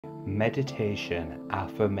meditation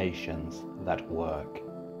affirmations that work.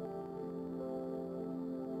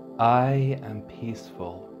 I am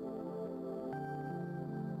peaceful.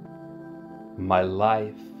 My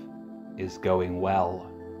life is going well.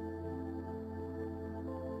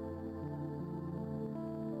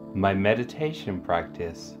 My meditation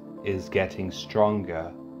practice is getting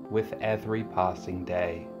stronger with every passing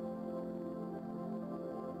day.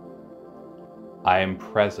 I am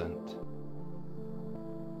present.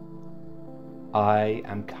 I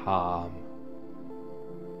am calm.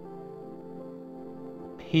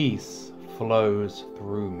 Peace flows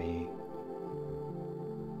through me.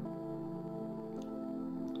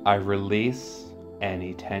 I release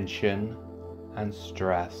any tension and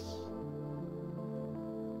stress.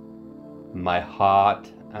 My heart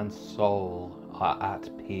and soul are at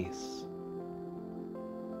peace.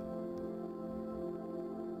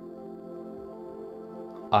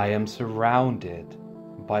 I am surrounded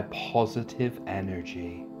by positive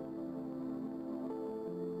energy.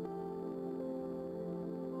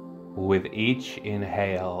 With each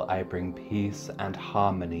inhale, I bring peace and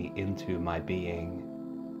harmony into my being.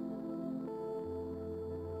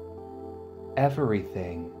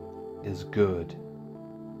 Everything is good.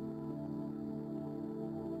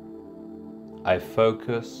 I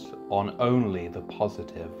focus on only the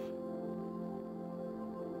positive.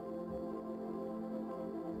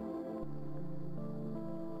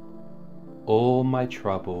 All my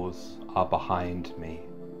troubles are behind me.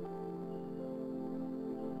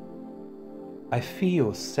 I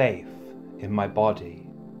feel safe in my body.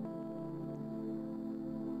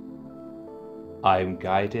 I am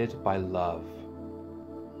guided by love.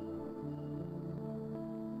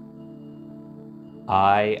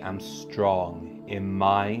 I am strong in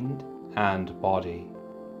mind and body.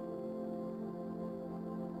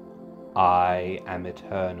 I am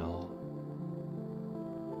eternal.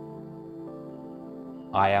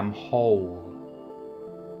 I am whole.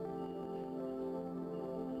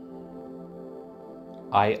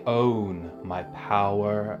 I own my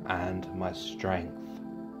power and my strength.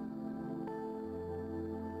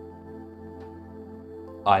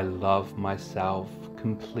 I love myself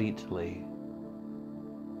completely.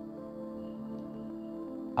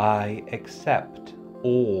 I accept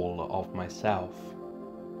all of myself.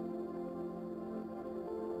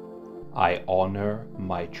 I honor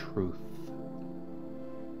my truth.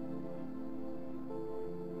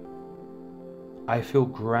 I feel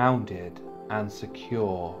grounded and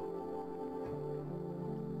secure.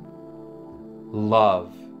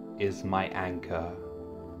 Love is my anchor.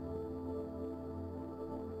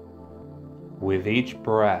 With each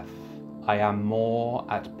breath, I am more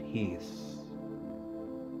at peace.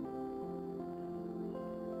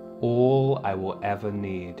 All I will ever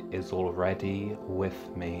need is already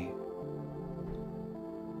with me.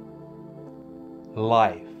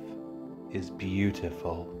 Life is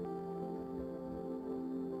beautiful.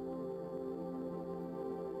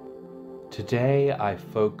 Today I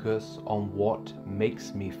focus on what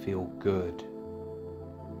makes me feel good.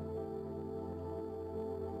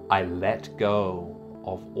 I let go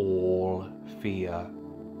of all fear.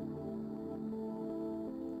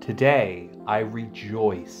 Today I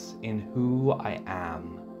rejoice in who I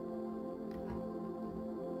am.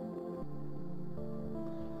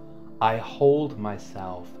 I hold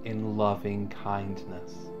myself in loving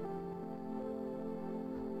kindness.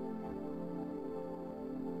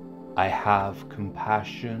 I have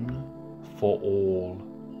compassion for all.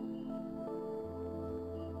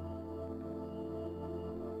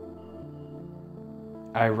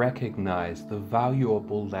 I recognize the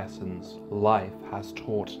valuable lessons life has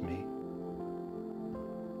taught me.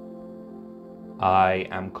 I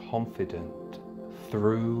am confident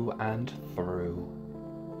through and through.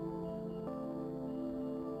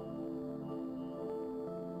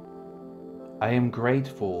 I am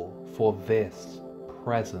grateful for this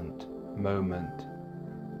present moment.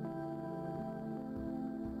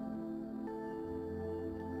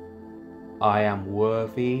 I am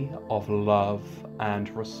worthy of love and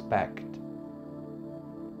respect.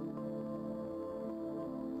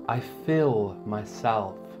 I fill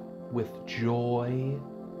myself with joy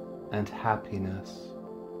and happiness.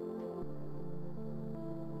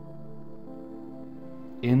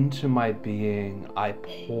 Into my being I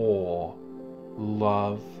pour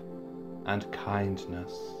love and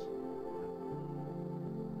kindness.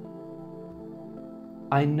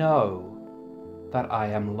 I know that I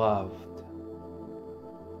am loved.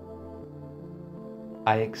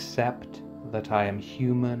 I accept that I am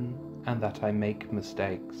human and that I make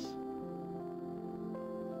mistakes.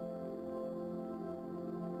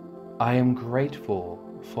 I am grateful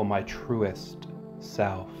for my truest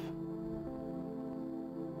self.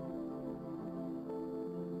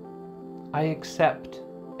 I accept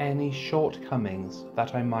any shortcomings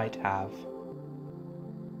that I might have.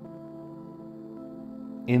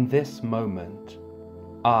 In this moment,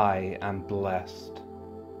 I am blessed.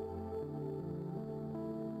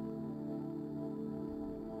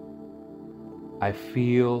 I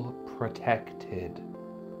feel protected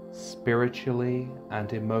spiritually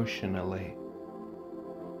and emotionally.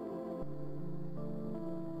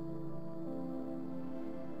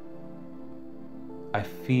 I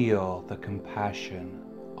feel the compassion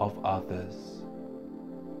of others.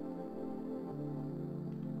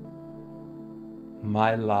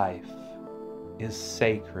 My life is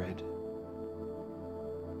sacred.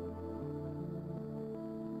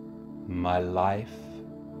 My life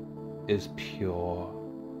is pure.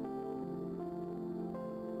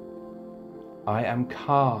 I am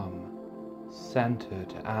calm,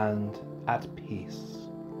 centered, and at peace.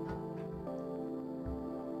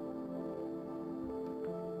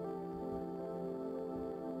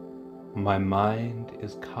 My mind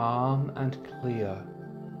is calm and clear.